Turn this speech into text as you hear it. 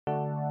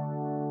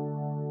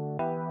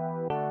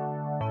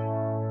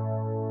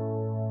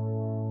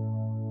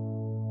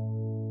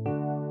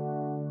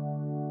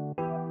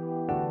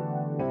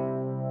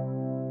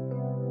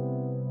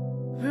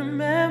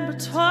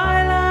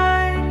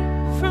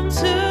Twilight from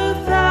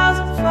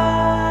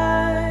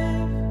 2005.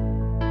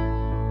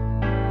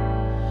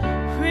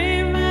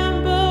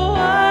 Remember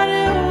what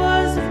it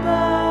was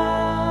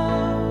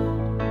about.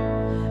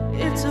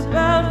 It's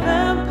about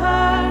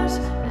vampires,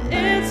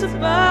 it's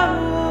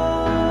about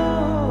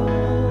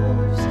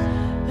wolves,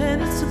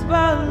 and it's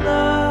about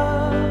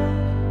love.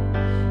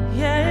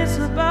 Yeah, it's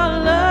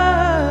about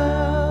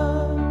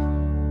love.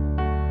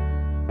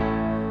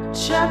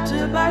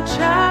 Chapter by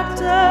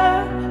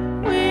chapter,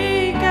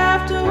 week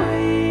after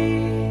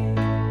week,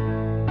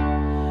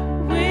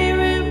 we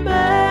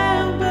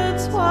remember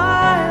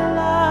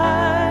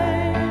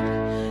Twilight.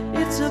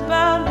 It's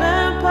about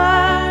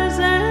vampires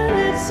and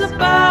it's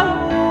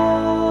about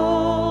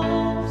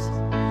wolves,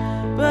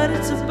 but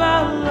it's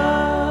about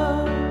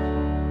love.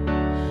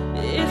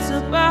 It's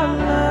about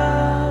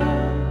love.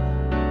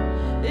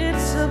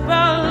 It's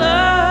about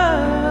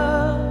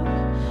love.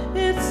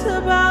 It's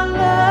about love.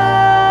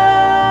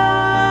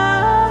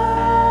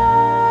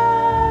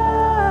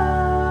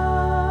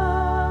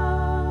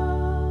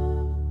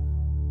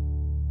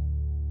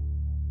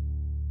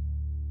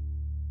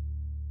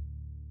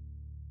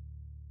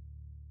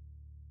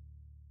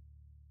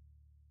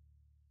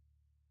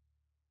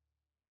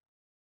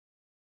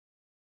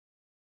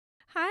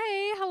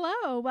 Hi,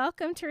 hello.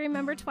 Welcome to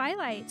Remember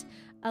Twilight,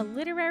 a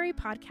literary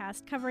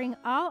podcast covering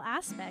all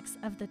aspects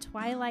of the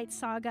Twilight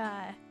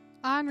Saga.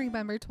 On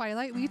Remember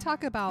Twilight, we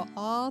talk about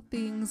all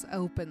things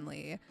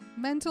openly: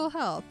 mental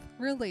health,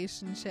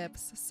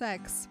 relationships,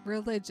 sex,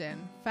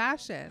 religion,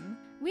 fashion.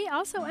 We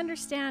also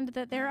understand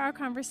that there are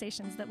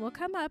conversations that will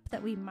come up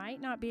that we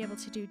might not be able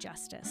to do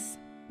justice.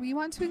 We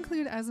want to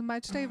include as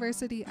much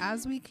diversity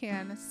as we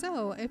can,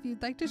 so if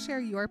you'd like to share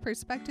your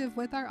perspective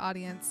with our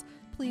audience,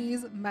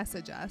 please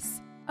message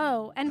us.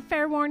 Oh, and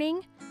fair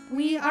warning,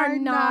 we are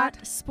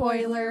not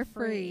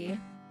spoiler-free.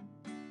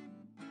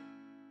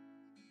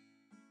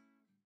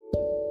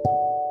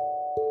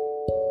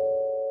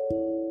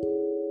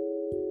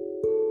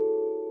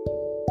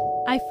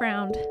 I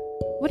frowned.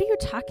 What are you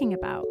talking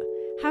about?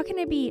 How can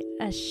it be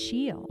a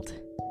shield?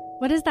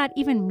 What does that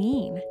even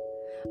mean?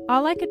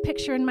 All I could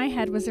picture in my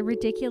head was a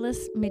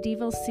ridiculous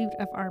medieval suit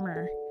of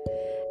armor.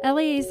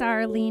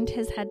 Eleazar leaned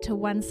his head to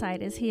one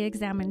side as he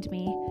examined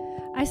me.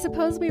 I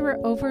suppose we were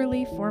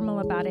overly formal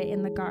about it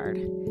in the Guard.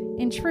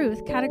 In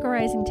truth,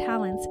 categorizing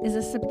talents is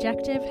a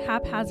subjective,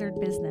 haphazard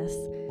business.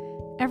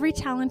 Every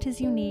talent is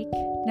unique,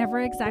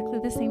 never exactly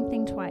the same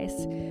thing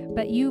twice,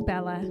 but you,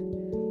 Bella,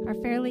 are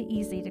fairly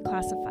easy to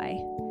classify.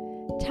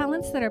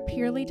 Talents that are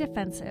purely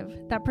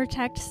defensive, that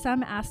protect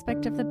some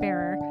aspect of the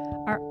bearer,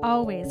 are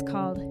always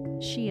called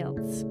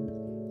shields.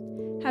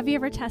 Have you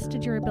ever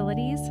tested your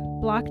abilities,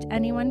 blocked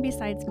anyone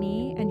besides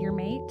me and your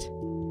mate?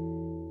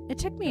 It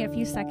took me a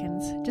few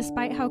seconds,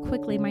 despite how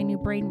quickly my new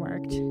brain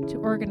worked, to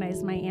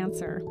organize my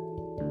answer.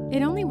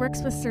 It only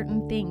works with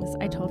certain things,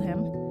 I told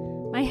him.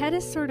 My head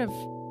is sort of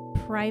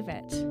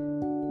private,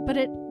 but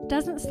it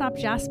doesn't stop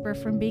Jasper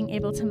from being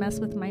able to mess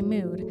with my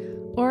mood,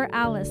 or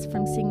Alice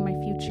from seeing my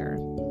future.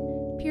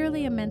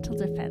 Purely a mental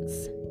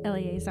defense,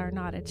 Eleazar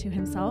nodded to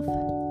himself.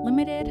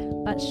 Limited,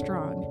 but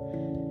strong.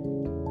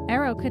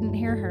 Arrow couldn't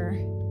hear her,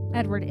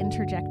 Edward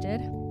interjected,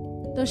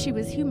 though she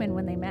was human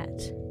when they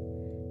met.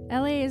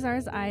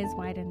 Eleazar's eyes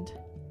widened.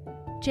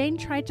 Jane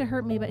tried to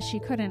hurt me, but she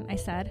couldn't, I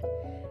said.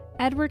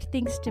 Edward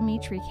thinks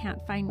Dimitri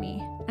can't find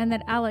me, and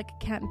that Alec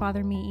can't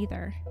bother me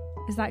either.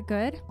 Is that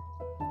good?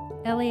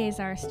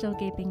 Eleazar, still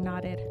gaping,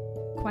 nodded.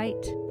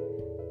 Quite.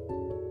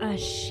 A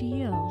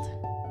shield,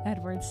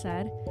 Edward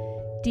said,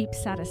 deep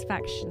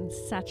satisfaction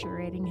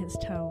saturating his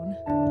tone.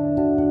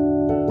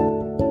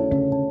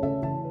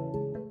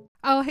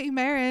 Oh, hey,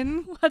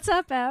 Marin. What's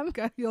up, Em?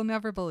 God, you'll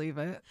never believe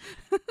it.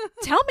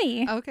 Tell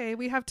me. Okay,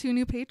 we have 2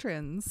 new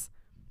patrons.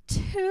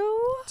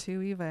 2?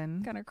 2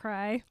 even. Gonna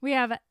cry. We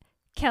have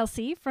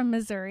Kelsey from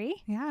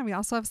Missouri. Yeah, we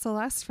also have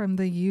Celeste from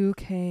the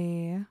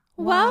UK.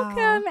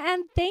 Welcome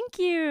and thank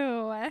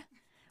you.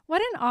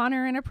 What an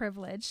honor and a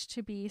privilege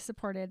to be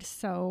supported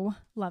so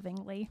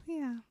lovingly.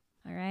 Yeah.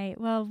 All right.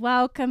 Well,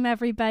 welcome,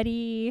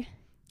 everybody.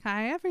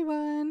 Hi,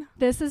 everyone.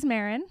 This is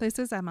Marin. This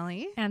is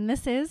Emily. And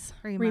this is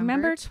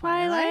Remember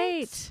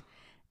Twilight.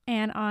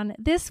 And on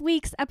this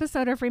week's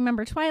episode of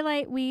Remember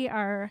Twilight, we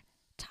are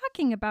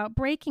talking about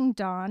Breaking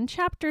Dawn,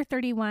 Chapter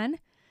 31,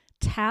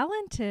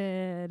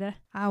 Talented.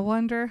 I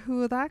wonder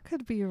who that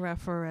could be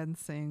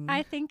referencing.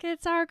 I think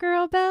it's our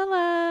girl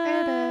Bella.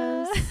 It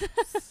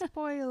is.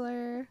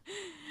 Spoiler.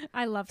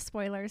 I love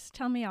spoilers.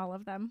 Tell me all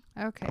of them.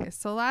 Okay,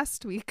 so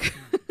last week,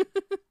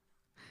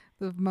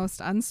 the most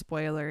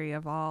unspoilery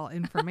of all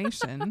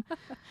information,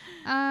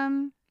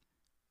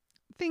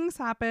 things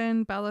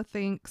happen, Bella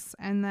thinks,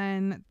 and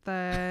then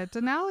the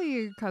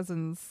Denali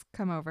cousins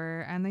come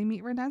over and they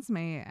meet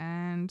Renesmee,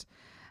 and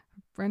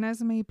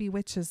Renesmee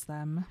bewitches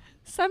them.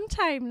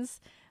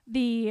 Sometimes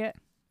the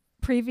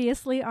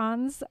previously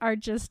ons are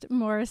just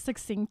more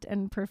succinct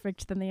and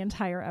perfect than the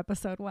entire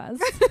episode was.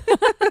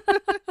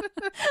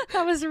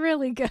 That was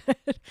really good.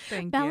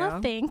 Thank Bella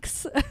you.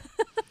 thinks.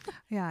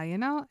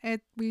 Yeah,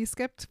 we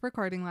skipped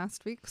recording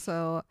last week,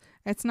 so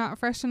it's not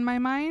fresh in my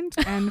mind.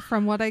 And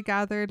from what I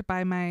gathered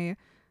by my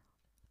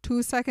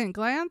 2-second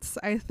glance,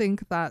 I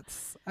think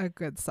that's a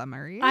good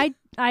summary.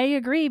 I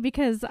agree,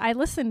 because I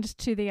listened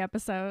to the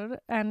episode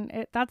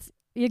and that's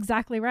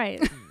exactly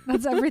right.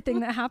 That's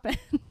everything that happened.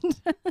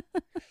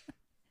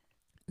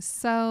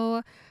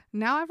 So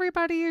now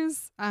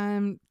everybody's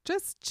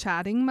just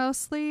chatting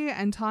mostly,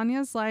 and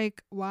Tanya's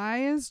like, why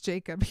is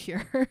Jacob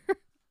here?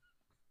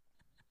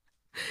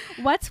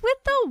 What's with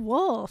the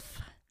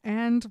wolf?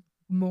 And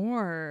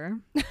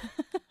more.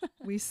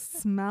 We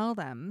smell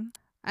them.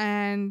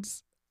 And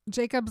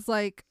Jacob's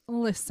like,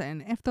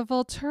 listen, if the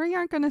Volturi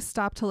aren't going to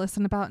stop to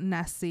listen about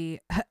Nessie,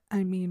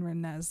 I mean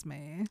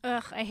Renesmee.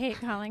 Ugh, I hate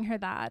calling her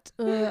that.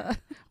 Ugh.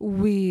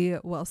 We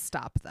will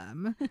stop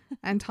them.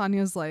 And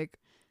Tanya's like,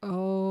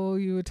 oh,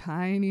 you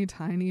tiny,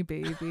 tiny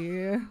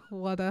baby.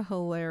 What a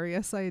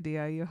hilarious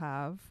idea you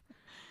have.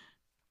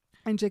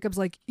 And Jacob's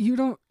like, you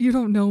don't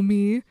know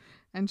me.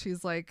 And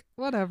she's like,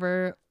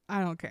 whatever,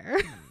 I don't care.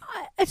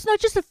 It's not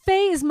just a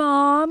phase,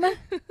 Mom.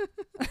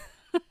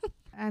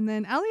 And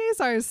then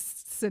Eleazar's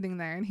sitting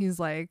there and he's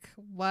like,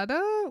 what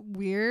a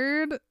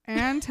weird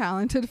and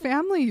talented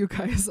family you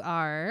guys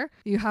are.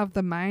 You have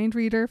the mind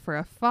reader for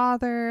a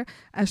father,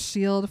 a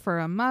shield for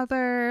a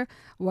mother,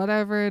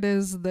 whatever it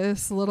is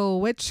this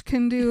little witch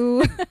can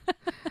do.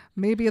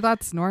 Maybe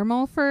that's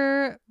normal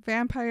for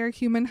vampire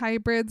human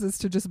hybrids, is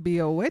to just be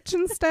a witch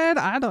instead.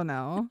 I don't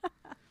know.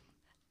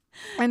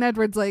 And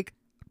Edward's like,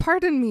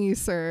 pardon me,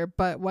 sir,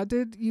 but what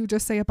did you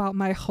just say about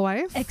my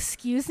wife?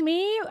 Excuse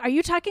me? Are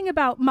you talking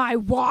about my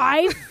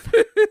wife?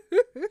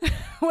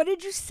 What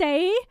did you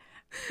say?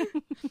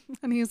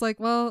 And he's like,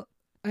 well,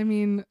 I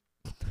mean,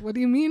 what do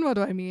you mean? What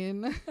do I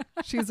mean?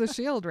 She's a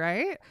shield,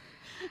 right?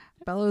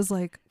 Bella's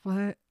like,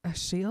 what? A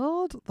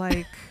shield?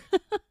 Like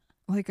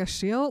a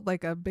shield?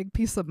 Like a big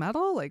piece of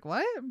metal? Like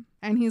what?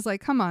 And he's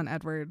like, come on,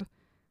 Edward.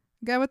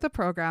 Get with the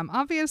program.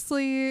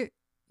 Obviously,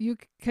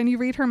 can you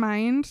read her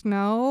mind?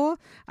 No,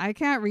 I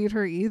can't read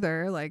her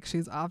either. Like,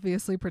 she's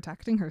obviously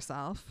protecting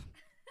herself.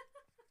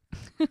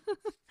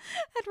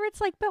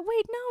 Edward's like, but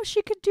wait, no,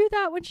 she could do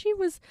that when she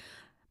was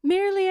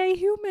merely a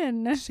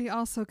human. She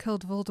also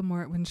killed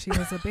Voldemort when she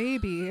was a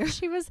baby.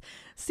 She was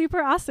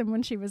super awesome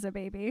when she was a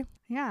baby.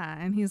 Yeah,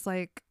 and he's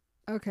like,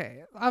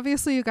 okay,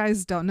 obviously you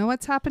guys don't know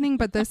what's happening,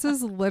 but this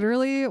is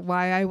literally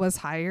why I was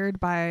hired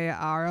by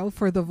Aro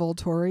for the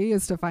Volturi,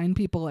 is to find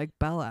people like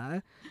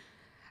Bella.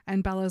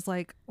 And Bella's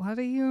like, what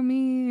do you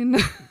mean?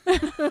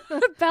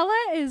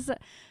 Bella is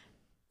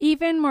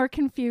even more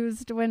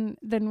confused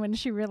than when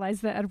she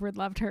realized that Edward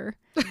loved her.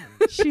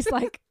 She's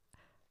like,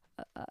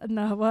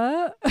 no,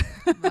 what?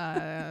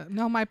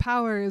 No, my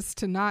power is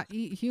to not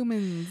eat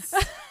humans.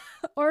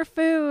 Or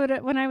food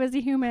when I was a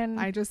human.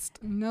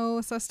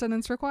 No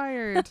sustenance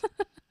required.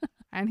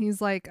 And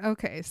he's like,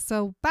 okay,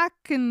 so back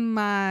in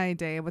my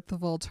day with the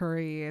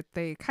Volturi,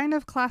 they kind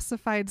of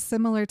classified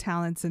similar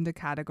talents into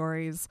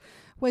categories,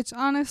 which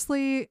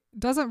honestly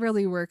doesn't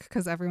really work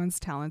because everyone's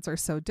talents are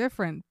so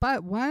different.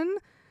 But one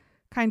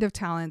kind of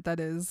talent that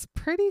is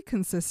pretty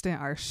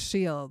consistent are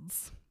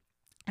shields.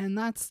 And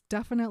that's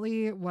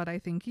definitely what I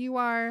think you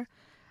are.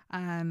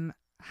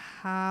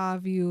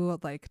 Have you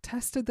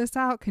tested this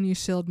out? Can you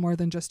shield more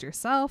than just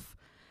yourself?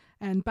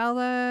 And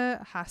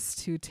Bella has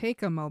to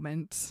take a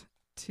moment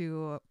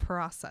to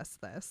process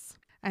this.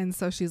 And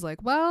so she's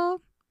like, well,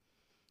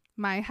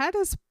 my head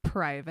is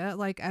private.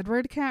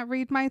 Edward can't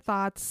read my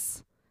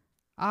thoughts.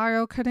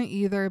 Aro couldn't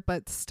either,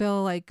 but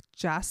still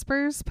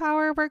Jasper's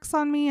power works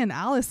on me and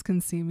Alice can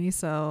see me.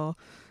 So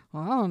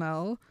I don't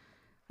know.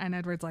 And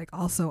Edward's like,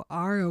 also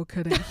Aro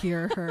couldn't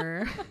hear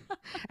her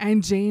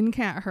and Jane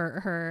can't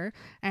hurt her.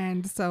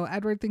 And so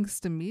Edward thinks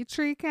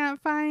Dimitri can't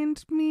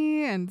find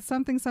me and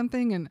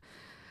something. And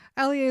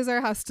Eleazar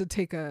has to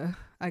take a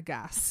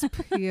gasp.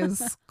 He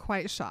is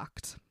quite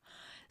shocked.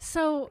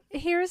 So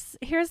here's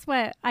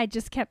what I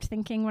just kept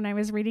thinking when I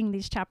was reading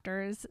these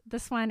chapters,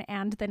 this one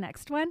and the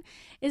next one,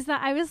 is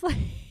that I was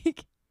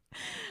like,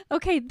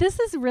 okay,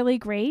 this is really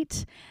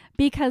great,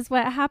 because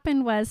what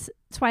happened was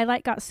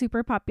Twilight got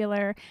super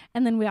popular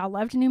and then we all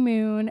loved New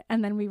Moon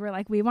and then we were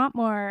like, we want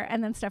more.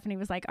 And then Stephanie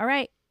was like, all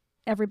right,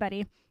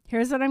 everybody,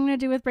 here's what I'm going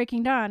to do with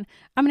Breaking Dawn.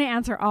 I'm going to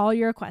answer all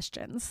your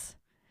questions.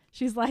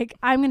 She's like,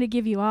 I'm going to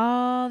give you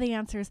all the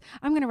answers.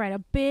 I'm going to write a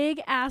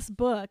big ass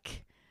book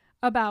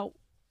about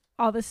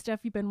all the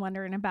stuff you've been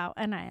wondering about.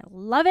 And I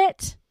love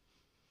it.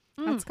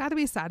 That's got to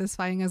be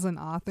satisfying as an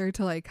author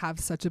to have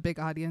such a big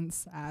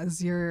audience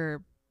as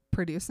you're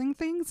producing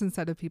things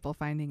instead of people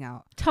finding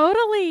out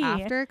totally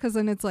after. Because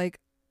then it's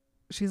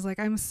she's like,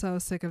 I'm so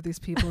sick of these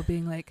people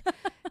being like,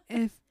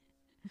 if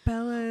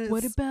Bella's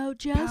what about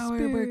Jasper?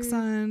 Power works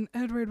on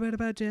Edward, what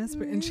about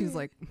Jasper? And she's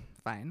like,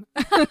 fine.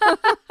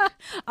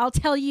 I'll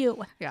tell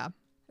you. Yeah.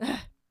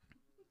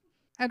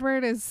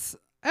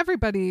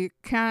 Everybody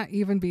can't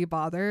even be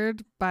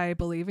bothered by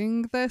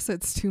believing this.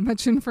 It's too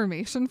much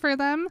information for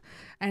them.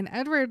 And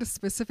Edward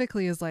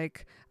specifically is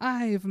like,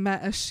 I've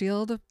met a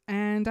shield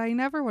and I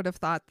never would have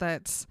thought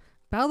that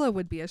Bella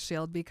would be a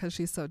shield because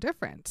she's so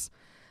different.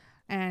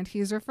 And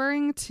he's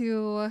referring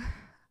to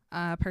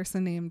a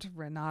person named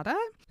Renata,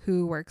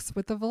 who works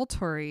with the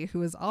Volturi,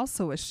 who is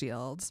also a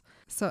shield.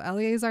 So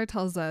Eleazar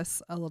tells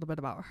us a little bit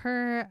about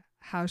her,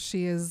 how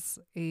she is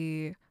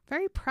a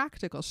very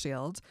practical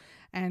shield,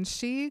 and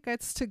she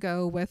gets to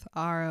go with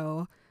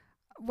Aro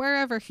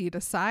wherever he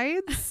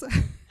decides.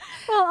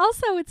 Well,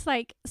 also it's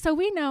like, so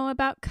we know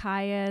about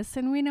Caius,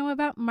 and we know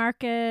about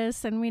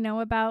Marcus, and we know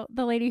about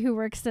the lady who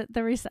works at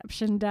the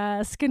reception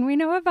desk, and we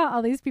know about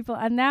all these people.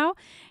 And now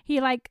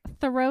he like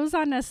throws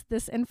on us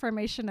this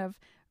information of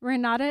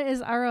Renata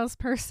is Aro's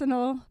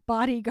personal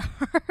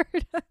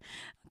bodyguard.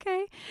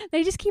 Okay.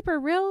 They just keep her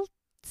real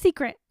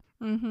secret.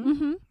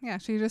 Yeah,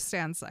 she just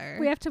stands there.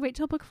 We have to wait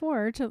till book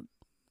 4 to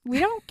you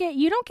don't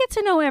get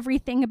to know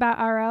everything about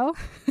Aro.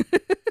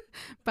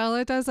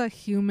 Bella does a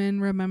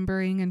human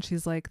remembering, and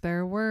she's like,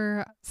 there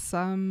were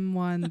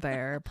someone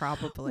there,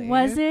 probably.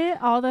 Was it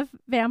all the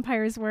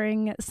vampires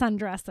wearing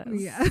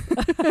sundresses? Yeah.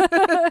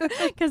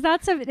 Because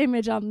that's an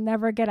image I'll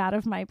never get out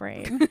of my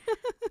brain.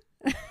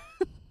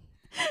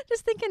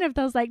 Just thinking of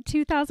those like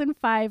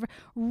 2005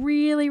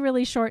 really,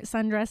 really short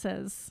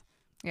sundresses.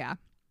 Yeah.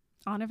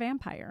 On a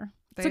vampire.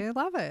 They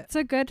love it. It's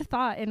a good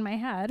thought in my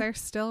head. They're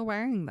still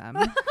wearing them.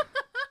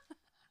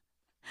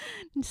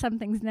 Some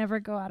things never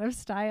go out of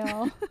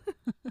style.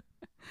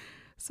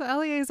 So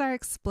Eleazar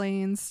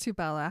explains to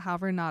Bella how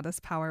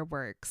Renata's power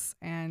works,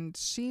 and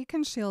she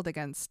can shield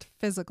against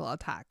physical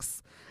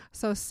attacks.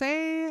 So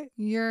say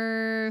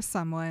you're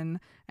someone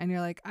and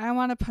you're like, I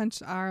want to punch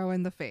Aro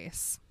in the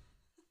face.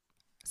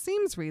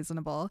 Seems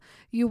reasonable.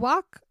 You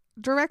walk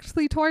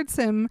directly towards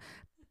him,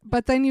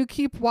 but then you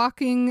keep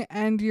walking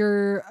and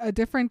you're a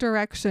different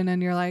direction,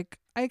 and you're like,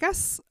 I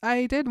guess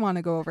I did want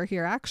to go over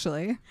here,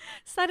 actually.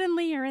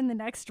 Suddenly you're in the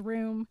next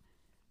room.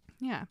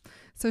 Yeah.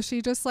 So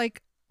she just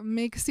like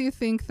makes you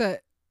think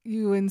that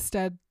you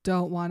instead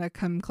don't want to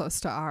come close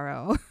to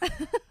Aro.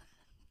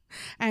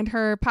 And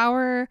her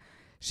power,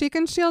 she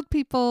can shield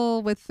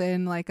people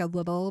within like a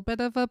little bit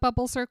of a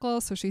bubble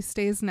circle. So she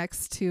stays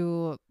next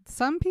to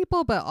some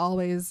people, but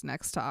always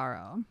next to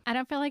Aro. I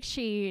don't feel like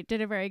she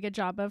did a very good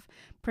job of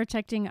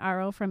protecting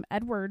Aro from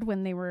Edward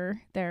when they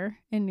were there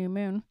in New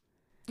Moon.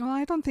 Well,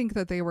 I don't think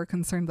that they were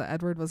concerned that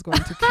Edward was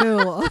going to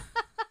kill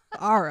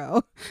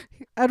Aro.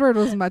 Edward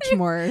was much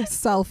more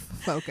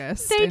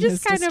self-focused They in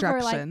just his kind of were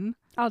destruction. like,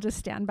 I'll just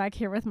stand back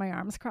here with my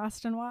arms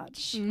crossed and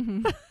watch.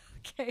 Mm-hmm.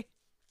 Okay.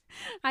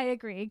 I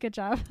agree. Good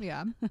job.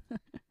 Yeah.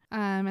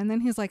 And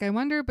then he's like, I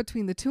wonder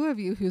between the two of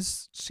you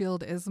whose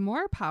shield is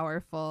more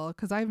powerful,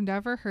 because I've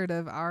never heard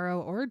of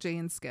Aro or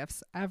Jane's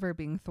gifts ever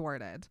being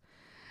thwarted.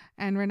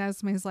 And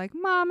Renesmee's like,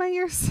 Mama,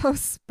 you're so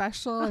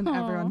special. And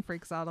everyone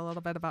freaks out a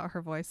little bit about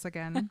her voice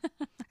again.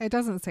 It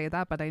doesn't say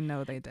that, but I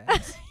know they did.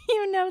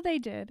 You know they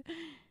did.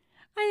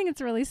 I think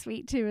it's really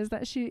sweet, too, is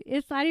that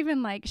it's not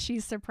even like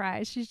she's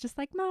surprised. She's just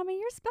like, Mommy,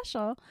 you're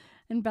special.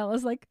 And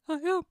Bella's like, I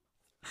am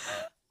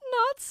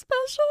not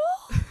special.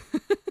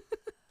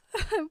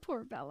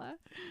 Poor Bella.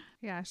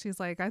 Yeah, she's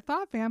like, I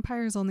thought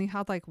vampires only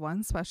had like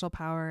one special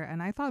power,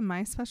 and I thought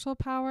my special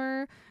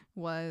power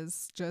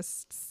was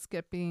just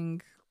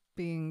skipping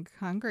being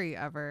hungry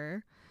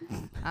ever.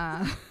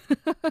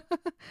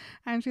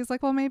 And she's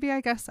like, well, maybe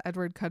I guess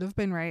Edward could have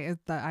been right,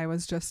 that I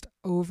was just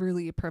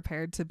overly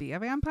prepared to be a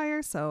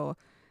vampire, so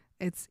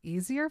it's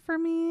easier for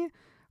me.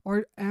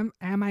 Or am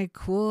I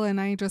cool and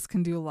I just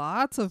can do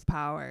lots of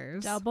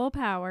powers? Double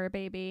power,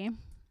 baby.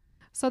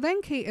 So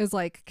then Kate is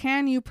like,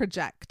 can you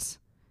project?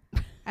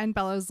 And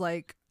Bella's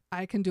like,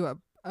 I can do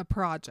a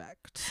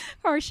project.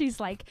 Or she's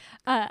like,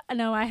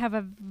 no, I have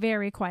a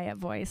very quiet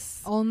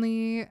voice.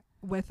 Only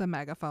with a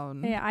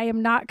megaphone. Yeah, I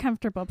am not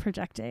comfortable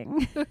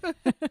projecting.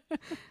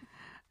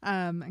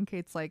 And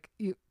Kate's like,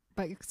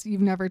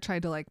 you've never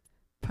tried to like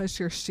push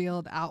your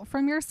shield out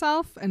from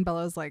yourself? And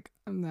Bella's like,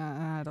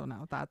 nah, I don't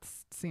know. That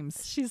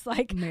seems she's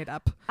like made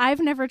up. I've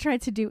never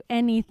tried to do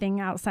anything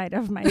outside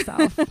of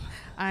myself.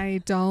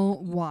 I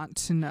don't want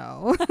to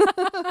know.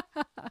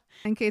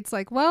 And Kate's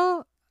like,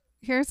 well,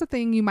 here's the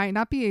thing. You might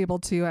not be able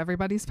to.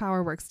 Everybody's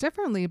power works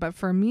differently. But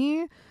for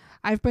me,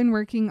 I've been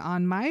working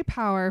on my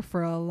power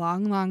for a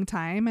long, long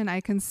time, and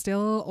I can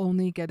still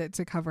only get it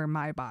to cover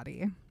my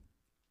body.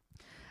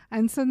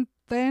 And so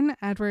then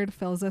Edward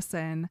fills us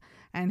in,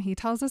 and he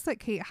tells us that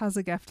Kate has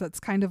a gift that's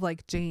kind of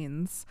like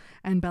Jane's,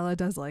 and Bella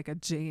does like a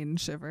Jane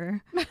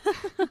shiver.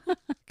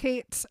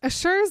 Kate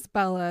assures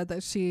Bella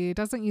that she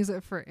doesn't use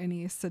it for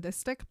any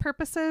sadistic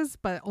purposes,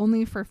 but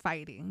only for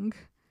fighting.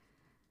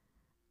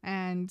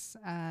 And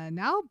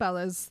now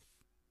Bella's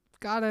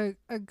got a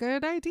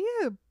good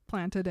idea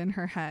planted in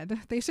her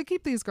head. They should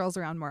keep these girls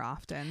around more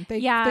often.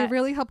 They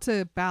really help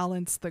to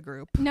balance the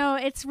group. No,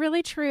 it's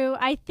really true.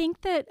 I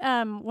think that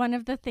one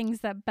of the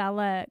things that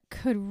Bella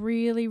could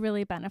really,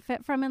 really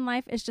benefit from in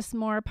life is just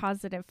more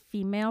positive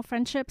female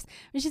friendships.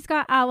 She's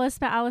got Alice,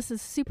 but Alice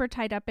is super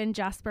tied up in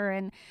Jasper,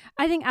 and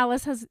I think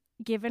Alice has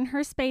given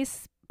her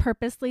space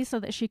purposely so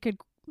that she could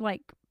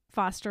like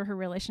foster her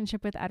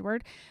relationship with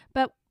Edward.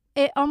 But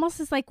it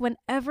almost is like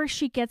whenever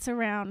she gets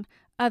around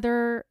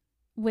other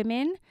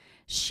women,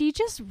 she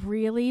just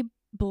really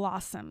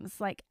blossoms.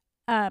 Like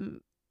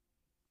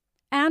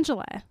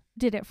Angela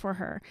did it for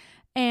her.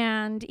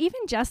 And even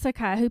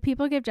Jessica, who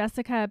people give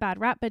Jessica a bad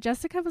rap, but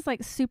Jessica was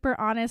like super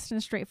honest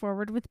and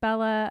straightforward with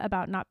Bella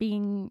about not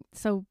being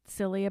so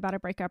silly about a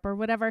breakup or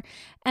whatever.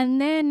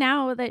 And then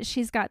now that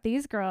she's got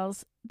these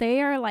girls,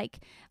 they are like,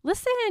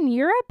 listen,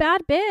 you're a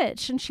bad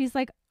bitch. And she's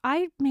like,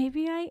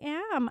 maybe I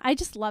am. I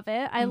just love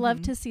it. I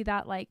love to see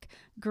that like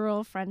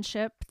girl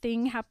friendship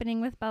thing happening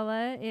with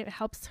Bella. It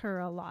helps her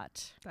a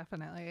lot.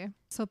 Definitely.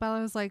 So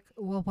Bella was like,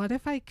 well, what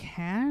if I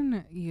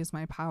can use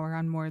my power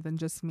on more than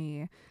just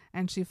me?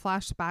 And she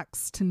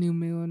flashbacks to New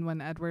Moon when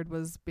Edward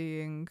was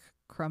being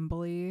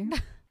crumbly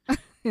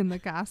in the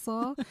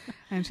castle.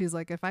 And she's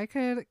like, if I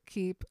could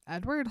keep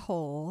Edward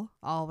whole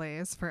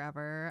always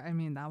forever, I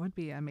mean, that would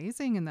be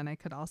amazing. And then I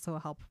could also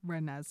help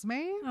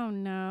Renesmee. Oh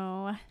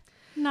no.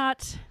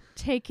 Not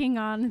taking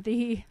on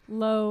the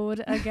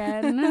load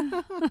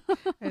again.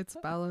 It's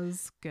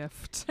Bella's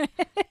gift.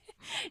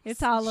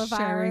 It's all of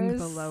sharing ours.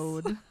 the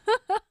load.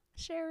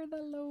 Share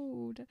the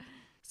load.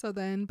 So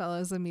then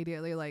Bella's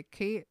immediately like,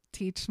 Kate,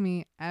 teach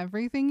me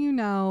everything you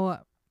know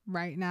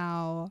right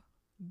now.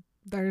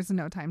 There's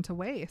no time to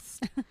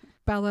waste.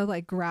 Bella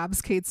like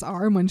grabs Kate's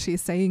arm when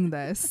she's saying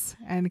this.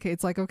 And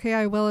Kate's like, okay,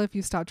 I will if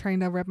you stop trying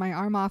to rip my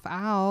arm off.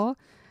 Ow.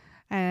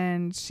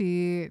 And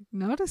she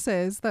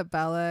notices that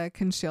Bella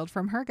can shield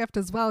from her gift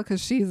as well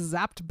because she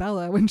zapped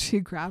Bella when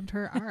she grabbed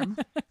her arm.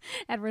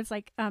 Edward's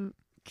like,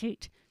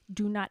 Kate,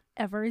 do not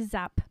ever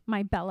zap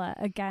my Bella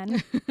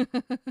again.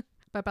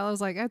 But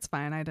Bella's like, it's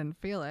fine. I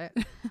didn't feel it.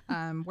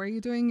 Were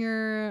you doing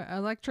your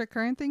electric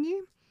current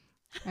thingy?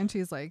 And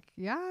she's like,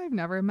 yeah, I've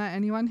never met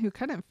anyone who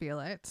couldn't feel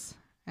it.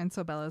 And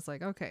so Bella's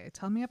like, okay,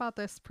 tell me about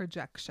this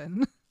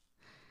projection.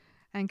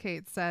 And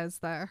Kate says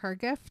that her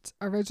gift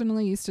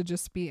originally used to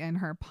just be in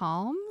her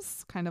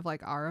palms, kind of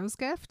like Aro's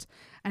gift.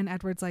 And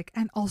Edward's like,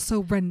 and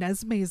also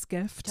Renesmee's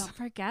gift. Don't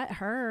forget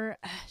her.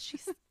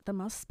 She's the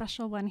most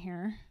special one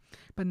here.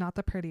 But not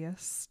the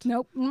prettiest.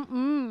 Nope.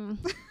 Mm-mm.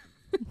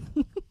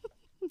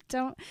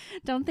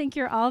 Don't think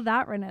you're all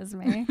that,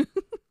 Renesmee.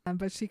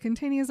 But she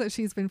continues that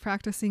she's been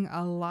practicing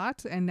a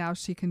lot and now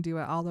she can do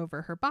it all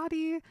over her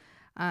body.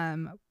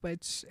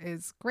 Which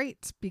is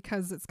great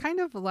because it's kind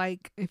of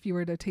like if you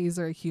were to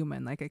taser a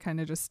human, like it kind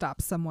of just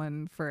stops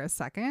someone for a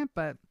second.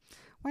 But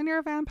when you're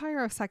a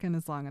vampire, a second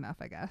is long enough,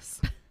 I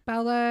guess.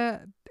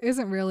 Bella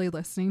isn't really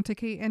listening to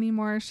Kate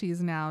anymore.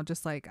 She's now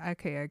just like,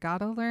 okay, I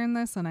gotta learn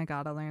this and I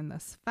gotta learn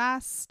this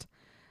fast.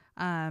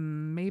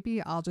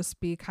 Maybe I'll just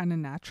be kind of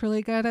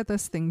naturally good at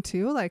this thing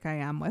too, like I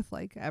am with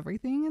like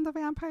everything in the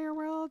vampire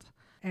world.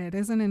 It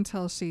isn't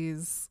until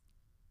she's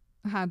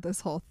had this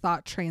whole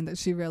thought train that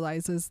she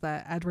realizes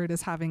that Edward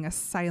is having a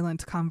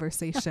silent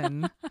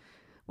conversation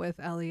with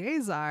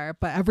Eleazar,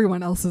 but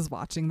everyone else is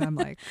watching them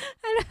like,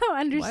 I don't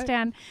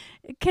understand.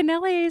 Can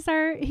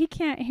Eleazar, he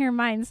can't hear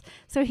minds.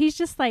 So he's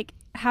just like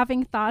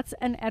having thoughts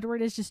and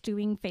Edward is just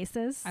doing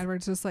faces.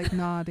 Edward's just like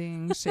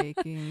nodding,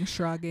 shaking,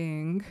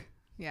 shrugging.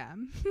 Yeah.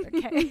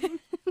 Okay.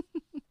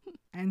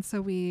 And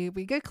so we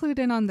get clued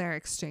in on their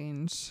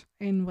exchange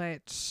in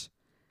which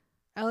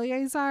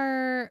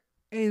Eleazar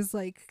is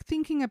like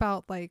thinking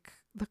about like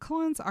the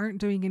clones aren't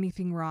doing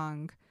anything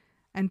wrong.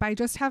 And by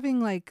just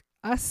having like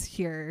us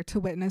here to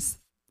witness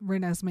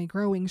Renesmee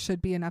growing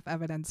should be enough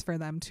evidence for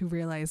them to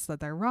realize that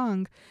they're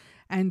wrong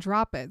and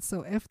drop it.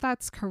 So if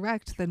that's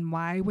correct, then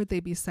why would they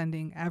be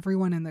sending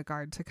everyone in the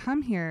guard to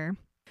come here?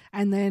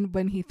 And then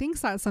when he thinks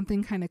that,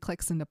 something kind of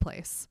clicks into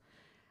place.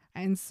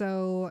 And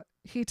so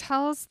he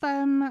tells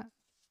them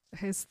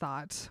his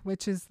thought,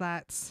 which is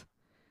that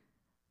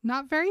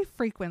not very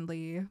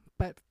frequently,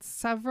 but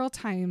several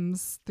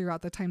times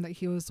throughout the time that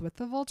he was with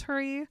the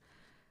Volturi,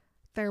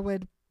 there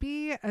would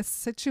be a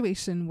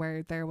situation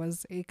where there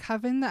was a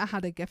coven that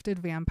had a gifted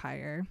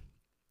vampire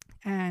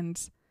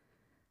and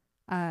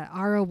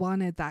Aro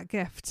wanted that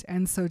gift.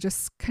 And so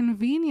just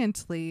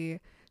conveniently,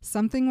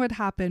 something would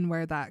happen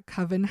where that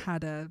coven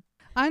had a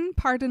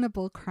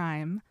unpardonable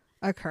crime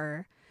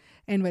occur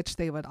in which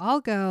they would all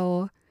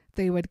go.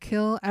 They would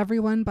kill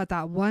everyone but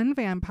that one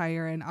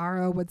vampire, and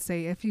Aro would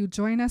say, if you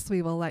join us,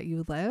 we will let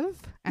you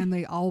live. And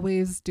they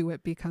always do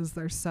it because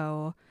they're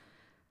so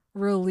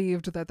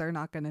relieved that they're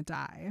not going to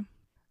die.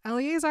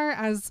 Eleazar,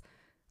 as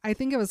I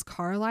think it was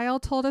Carlisle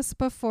told us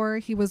before,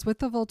 he was with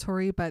the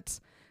Volturi, but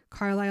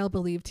Carlisle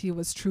believed he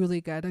was truly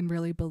good and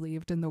really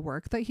believed in the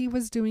work that he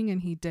was doing,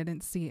 and he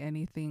didn't see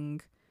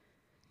anything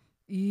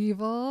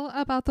evil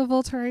about the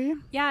Volturi.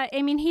 Yeah,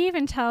 I mean, he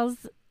even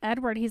tells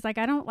Edward, he's like,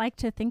 I don't like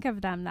to think of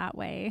them that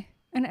way.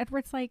 And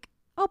Edward's like,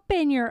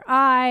 open your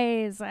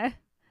eyes.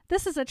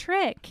 This is a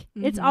trick.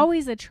 Mm-hmm. It's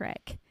always a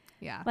trick.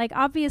 Yeah. Like,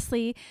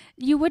 obviously,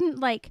 you wouldn't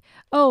like,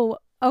 oh,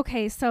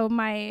 okay, so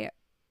my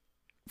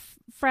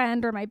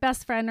friend or my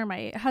best friend or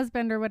my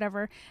husband or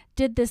whatever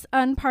did this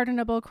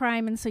unpardonable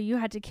crime, and so you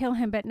had to kill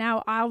him, but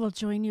now I will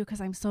join you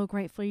because I'm so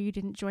grateful you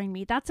didn't join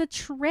me. That's a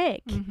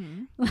trick.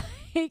 Mm-hmm.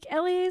 Like,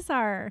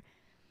 Eleazar,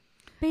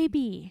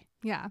 baby.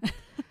 Yeah.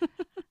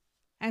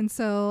 And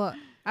so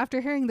after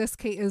hearing this,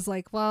 Kate is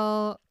like,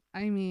 well,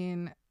 I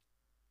mean,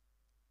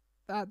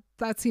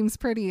 that seems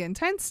pretty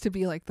intense to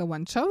be like the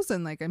one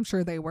chosen. Like, I'm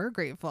sure they were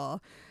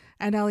grateful.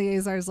 And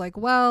Eleazar's like,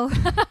 well,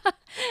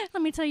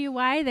 let me tell you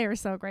why they were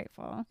so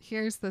grateful.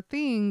 Here's the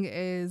thing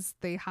is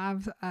they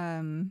have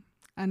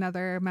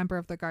another member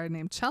of the guard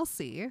named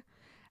Chelsea,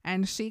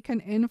 and she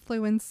can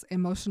influence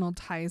emotional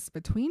ties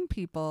between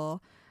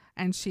people,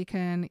 and she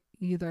can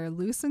either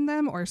loosen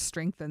them or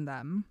strengthen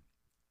them.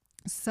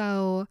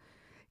 So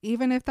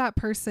even if that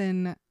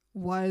person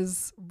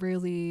was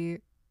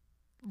really,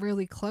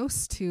 really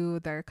close to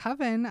their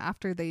coven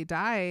after they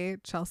die,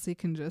 Chelsea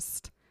can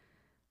just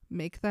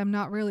make them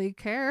not really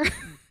care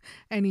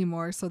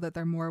anymore so that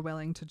they're more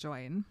willing to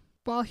join.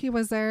 While he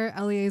was there,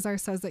 Eleazar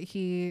says that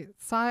he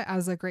saw it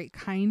as a great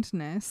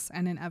kindness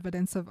and an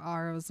evidence of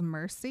Aro's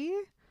mercy.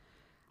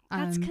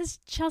 That's because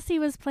Chelsea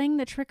was playing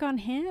the trick on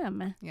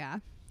him. Yeah.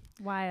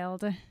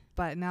 Wild.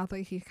 But now that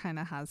he kind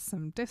of has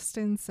some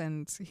distance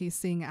and he's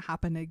seeing it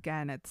happen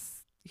again,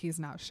 he's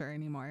not sure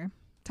anymore.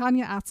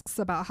 Tanya asks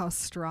about how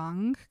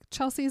strong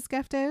Chelsea's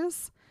gift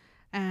is.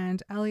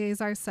 And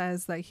Eleazar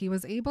says that he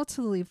was able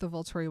to leave the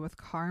Volturi with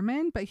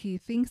Carmen, but he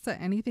thinks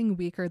that anything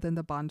weaker than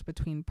the bond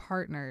between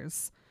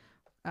partners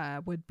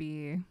would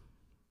be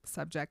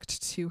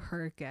subject to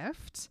her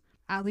gift,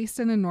 at least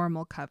in a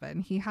normal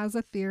coven. He has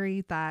a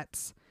theory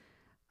that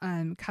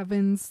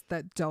covens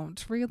that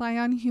don't rely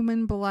on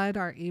human blood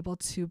are able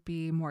to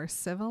be more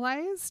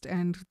civilized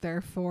and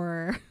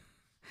therefore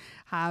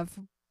have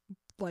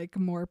like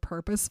more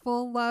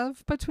purposeful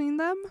love between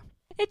them.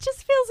 It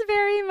just feels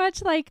very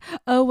much like,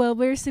 oh, well,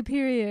 we're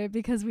superior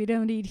because we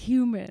don't eat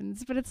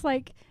humans. But it's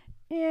like,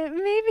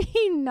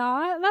 maybe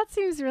not. That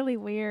seems really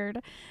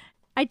weird.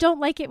 I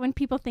don't like it when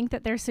people think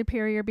that they're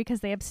superior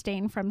because they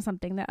abstain from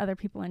something that other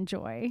people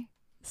enjoy.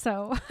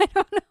 So I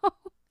don't know.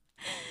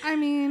 I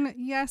mean,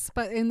 yes,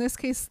 but in this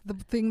case, the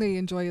thing they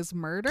enjoy is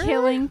murder.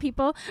 Killing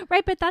people.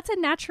 Right, but that's a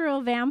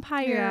natural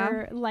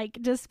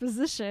vampire-like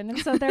disposition. And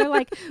so they're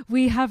like,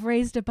 we have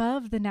raised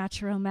above the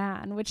natural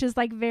man, which is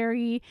like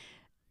very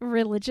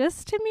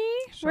religious to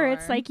me, where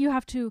it's like you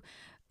have to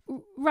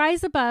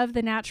rise above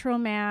the natural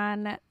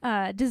man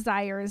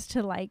desires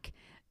to like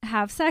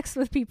have sex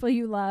with people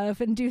you love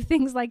and do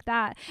things like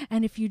that.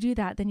 And if you do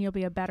that, then you'll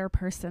be a better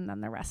person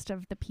than the rest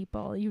of the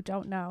people you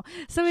don't know.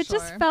 So it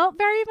just felt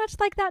very much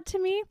like that to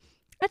me.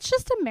 It's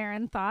just a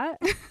Marin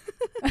thought.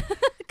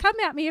 Come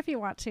at me if you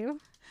want to.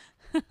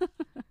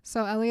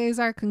 So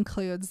Eleazar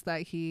concludes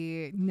that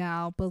he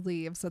now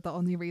believes that the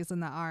only reason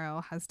that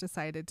Aro has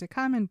decided to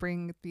come and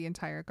bring the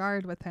entire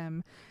guard with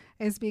him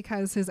is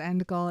because his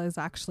end goal is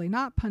actually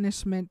not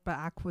punishment but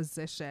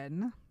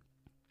acquisition,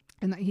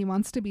 and that he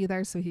wants to be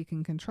there so he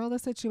can control the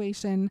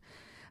situation.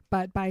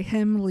 But by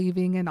him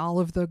leaving and all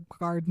of the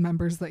guard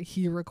members that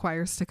he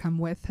requires to come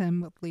with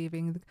him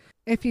leaving,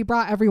 if he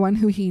brought everyone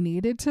who he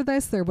needed to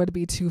this, there would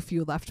be too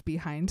few left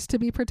behind to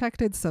be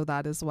protected. So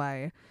that is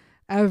why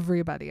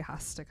everybody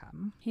has to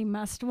come. He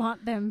must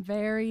want them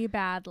very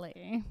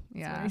badly.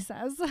 Yeah. That's what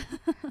he says.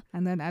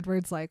 And then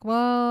Edward's like,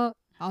 well,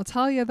 I'll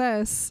tell you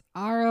this.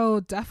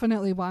 Aro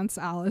definitely wants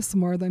Alice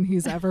more than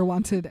he's ever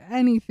wanted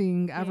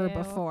anything ever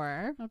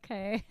before.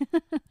 Okay.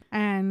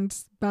 And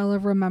Bella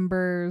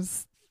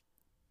remembers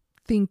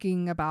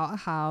thinking about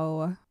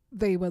how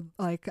they would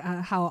like,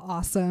 how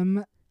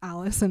awesome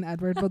Alice and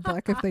Edward would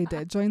look if they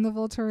did join the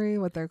Volturi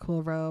with their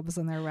cool robes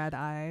and their red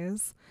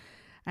eyes.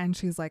 And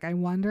she's like, I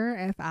wonder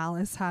if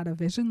Alice had a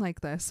vision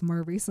like this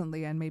more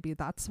recently, and maybe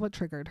that's what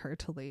triggered her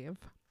to leave.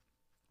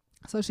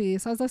 So she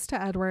says this to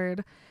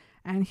Edward,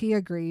 and he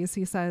agrees.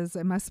 He says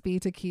it must be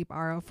to keep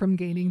Aro from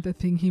gaining the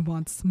thing he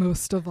wants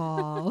most of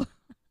all.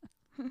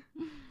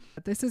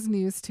 This is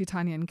news to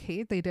Tanya and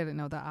Kate. They didn't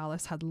know that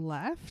Alice had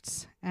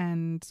left.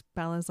 And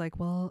Bella's like,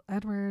 well,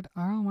 Edward,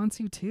 Aro wants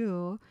you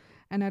too.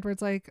 And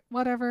Edward's like,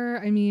 whatever.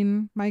 I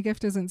mean, my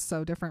gift isn't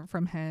so different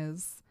from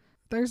his.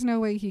 There's no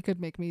way he could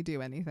make me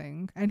do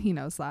anything. And he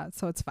knows that,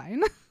 so it's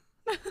fine.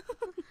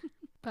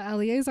 But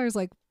Eleazar's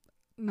like,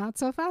 not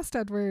so fast,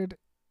 Edward.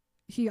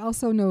 He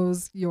also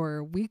knows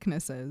your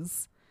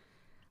weaknesses.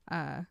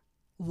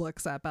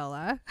 Looks at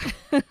Bella.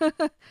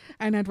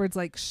 And Edward's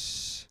like,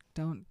 shh,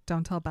 don't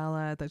tell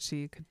Bella that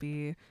she could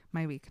be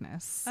my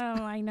weakness.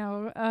 Oh, I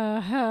know.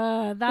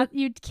 That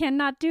you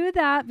cannot do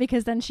that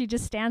because then she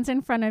just stands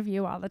in front of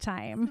you all the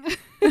time.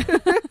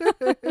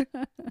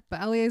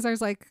 But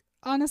Eleazar's like,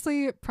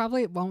 honestly,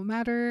 probably it won't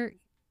matter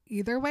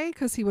either way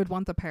because he would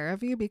want the pair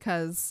of you,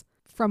 because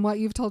from what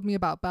you've told me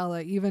about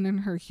Bella, even in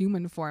her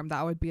human form,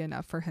 that would be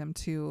enough for him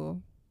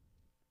to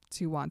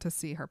want to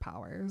see her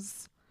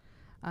powers,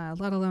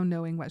 let alone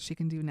knowing what she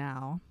can do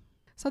now.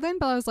 So then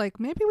Bella's like,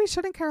 maybe we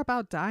shouldn't care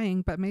about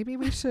dying, but maybe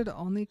we should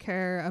only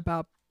care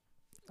about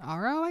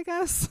Aro, I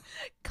guess.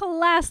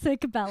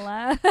 Classic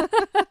Bella.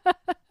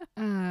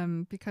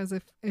 Because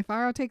if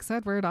Aro takes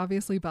Edward,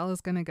 obviously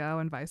Bella's gonna go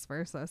and vice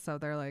versa. So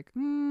they're like,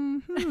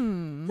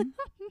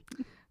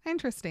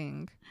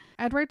 interesting.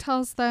 Edward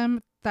tells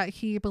them that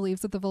he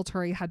believes that the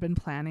Volturi had been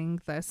planning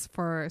this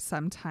for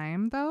some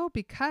time, though,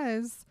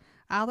 because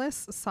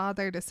Alice saw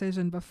their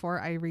decision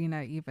before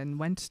Irina even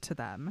went to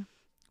them,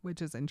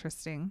 which is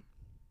interesting.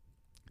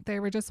 They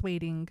were just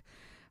waiting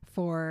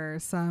for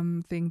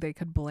something they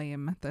could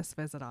blame this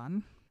visit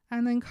on.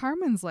 And then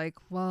Carmen's like,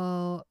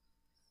 well,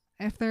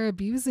 if they're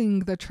abusing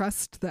the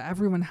trust that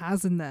everyone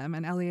has in them,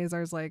 and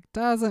Eleazar's like,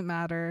 doesn't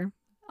matter.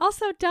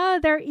 Also, duh,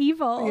 they're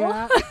evil.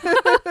 Yeah.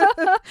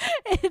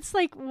 It's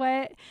like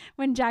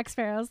when Jack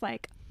Sparrow's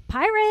like,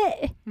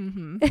 pirate,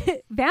 Mm-hmm.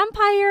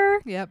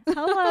 vampire, Yep.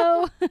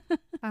 hello.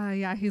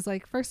 Yeah, he's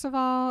like, first of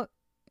all,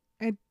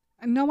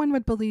 no one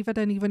would believe it,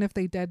 and even if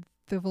they did,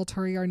 the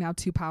Volturi are now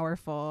too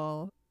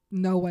powerful.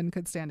 No one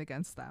could stand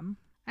against them.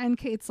 And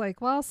Kate's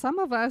like, well, some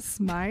of us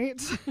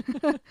might.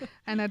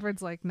 And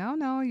Edward's like,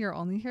 no, you're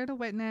only here to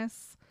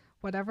witness.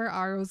 Whatever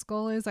Aro's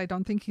goal is, I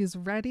don't think he's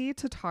ready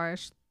to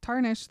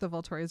tarnish the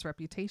Volturi's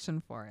reputation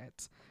for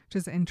it, which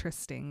is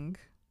interesting.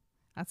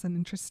 That's an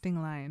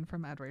interesting line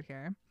from Edward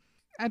here.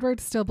 Edward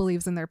still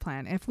believes in their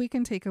plan. If we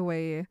can take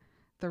away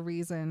the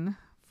reason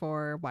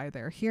for why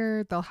they're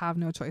here, they'll have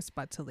no choice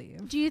but to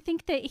leave. Do you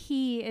think that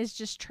he is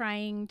just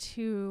trying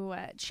to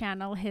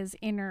channel his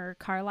inner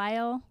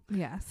Carlisle?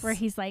 Yes. Where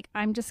he's like,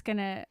 I'm just going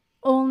to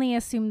only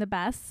assume the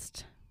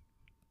best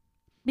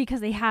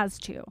because he has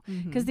to.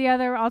 Because the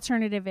other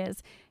alternative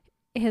is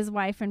his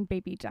wife and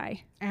baby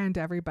die. And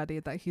everybody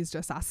that he's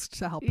just asked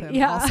to help him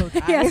Yeah. also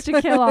die. He has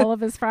to kill all of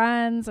his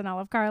friends and all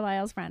of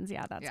Carlisle's friends.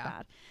 Yeah, that's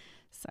bad.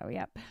 So,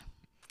 yep.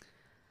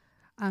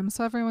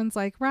 So everyone's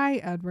like, right,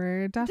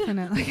 Edward,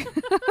 definitely.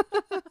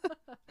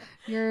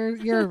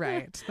 You're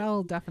right.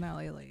 They'll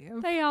definitely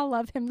leave. They all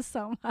love him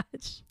so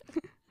much.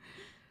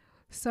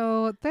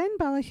 So then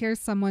Bella hears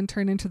someone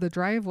turn into the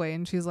driveway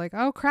and she's like,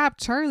 oh crap,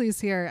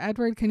 Charlie's here.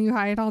 Edward, can you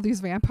hide all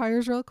these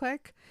vampires real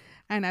quick?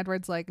 And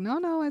Edward's like,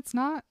 no, it's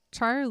not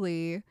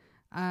Charlie.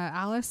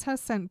 Alice has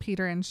sent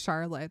Peter and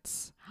Charlotte.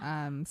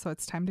 So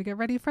it's time to get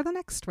ready for the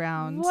next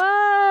round.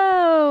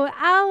 Whoa,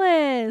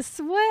 Alice,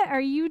 what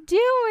are you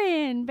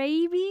doing,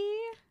 baby?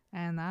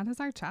 And that is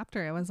our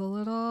chapter. It was a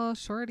little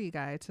shorty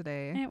guy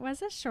today. It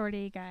was a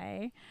shorty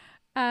guy.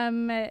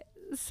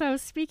 So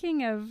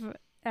speaking of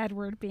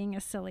Edward being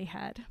a silly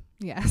head.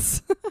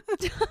 Yes.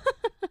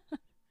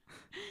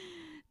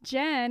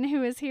 Jen,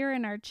 who is here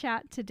in our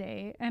chat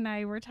today, and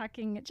I were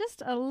talking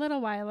just a little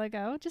while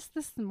ago, just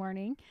this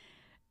morning,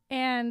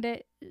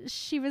 and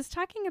she was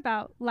talking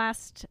about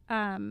last,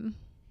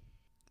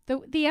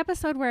 the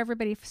episode where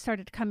everybody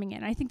started coming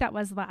in. I think that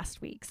was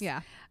last week's.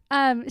 Yeah.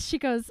 She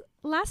goes,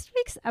 last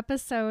week's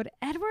episode,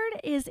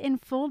 Edward is in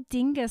full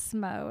dingus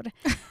mode.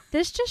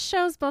 This just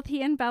shows both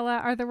he and Bella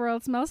are the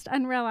world's most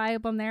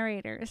unreliable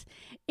narrators.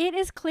 It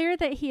is clear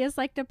that he is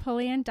like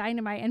Napoleon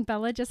Dynamite and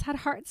Bella just had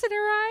hearts in her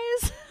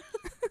eyes.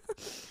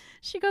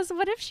 She goes,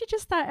 what if she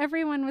just thought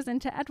everyone was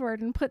into Edward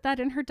and put that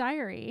in her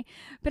diary?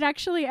 But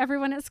actually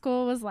everyone at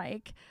school was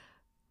like,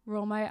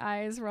 roll my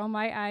eyes,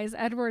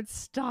 Edward,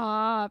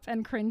 stop,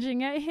 and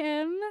cringing at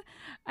him.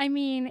 I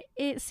mean,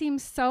 it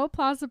seems so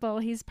plausible.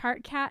 He's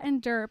part cat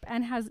and derp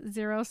and has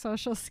zero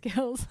social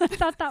skills. I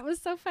thought that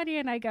was so funny.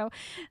 And I go,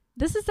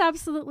 this is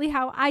absolutely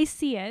how I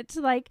see it.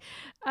 Like,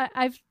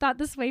 I've thought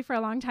this way for a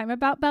long time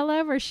about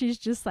Bella, where she's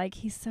just like,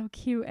 he's so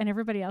cute. And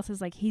everybody else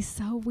is like, he's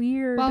so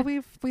weird. Well,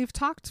 we've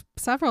talked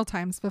several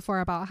times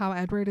before about how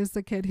Edward is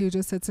the kid who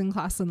just sits in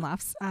class and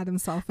laughs at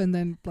himself and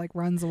then like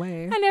runs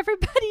away. And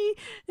everybody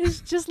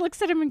just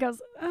looks at him and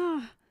goes,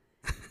 oh,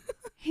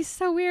 he's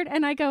so weird.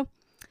 And I go,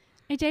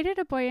 I dated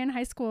a boy in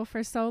high school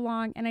for so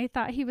long and I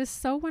thought he was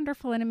so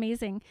wonderful and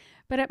amazing.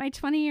 But at my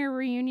 20-year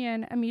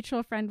reunion, a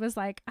mutual friend was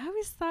like, I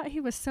always thought he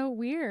was so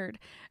weird.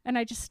 And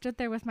I just stood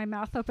there with my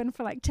mouth open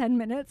for like 10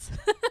 minutes.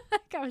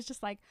 I was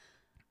just like,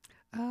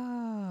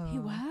 oh, he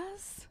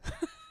was?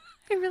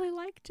 I really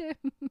liked him.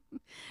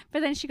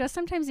 But then she goes,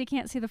 sometimes you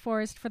can't see the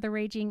forest for the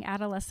raging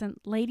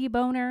adolescent lady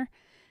boner.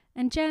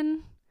 And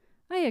Jen,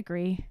 I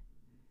agree.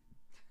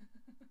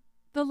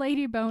 The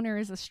lady boner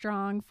is a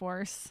strong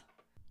force.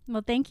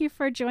 Well, thank you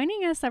for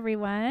joining us,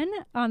 everyone,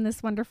 on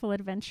this wonderful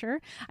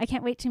adventure. I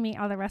can't wait to meet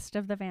all the rest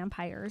of the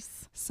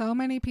vampires. So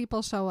many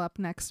people show up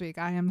next week.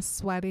 I am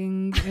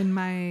sweating in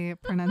my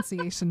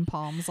pronunciation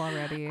palms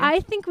already. I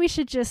think we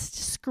should just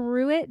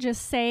screw it.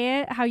 Just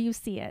say it how you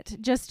see it.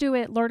 Just do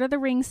it Lord of the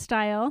Rings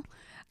style.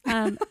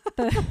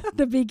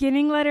 The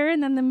beginning letter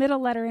and then the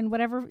middle letter and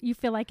whatever you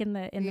feel like in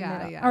the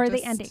middle or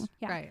the ending.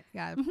 Yeah. Right.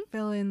 Yeah. Mm-hmm.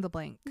 Fill in the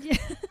blank.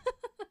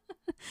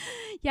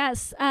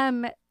 Yes.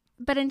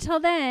 But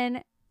until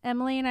then,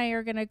 Emily and I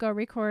are going to go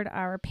record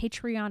our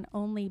Patreon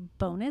only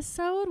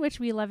bonus-sode, which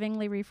we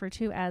lovingly refer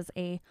to as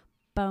a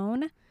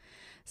bone.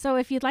 So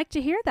if you'd like to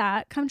hear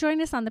that, come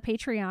join us on the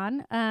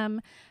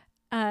Patreon.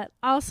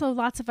 Also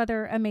lots of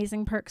other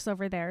amazing perks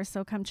over there.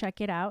 So come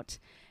check it out.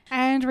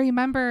 And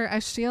remember,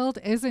 a shield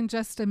isn't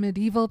just a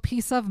medieval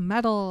piece of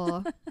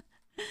metal.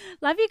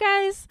 Love you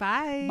guys.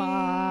 Bye.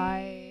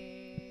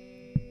 Bye.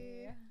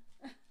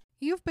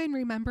 You've been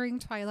remembering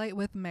Twilight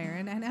with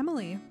Marin and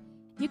Emily.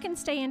 You can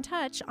stay in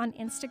touch on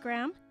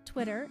Instagram,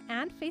 Twitter,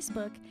 and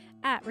Facebook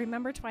at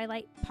Remember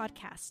Twilight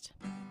Podcast.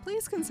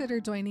 Please consider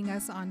joining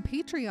us on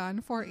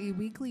Patreon for a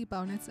weekly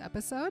bonus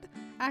episode,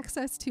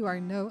 access to our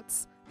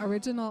notes,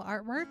 original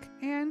artwork,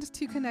 and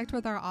to connect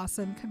with our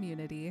awesome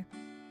community.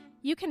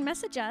 You can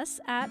message us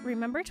at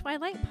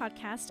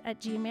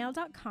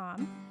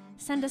remembertwilightpodcast@gmail.com,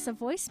 send us a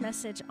voice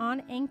message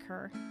on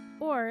Anchor,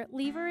 or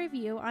leave a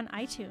review on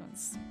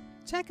iTunes.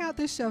 Check out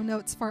the show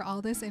notes for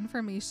all this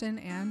information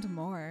and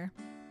more.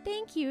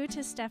 Thank you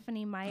to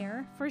Stephanie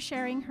Meyer for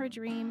sharing her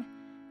dream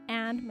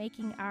and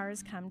making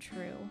ours come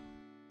true.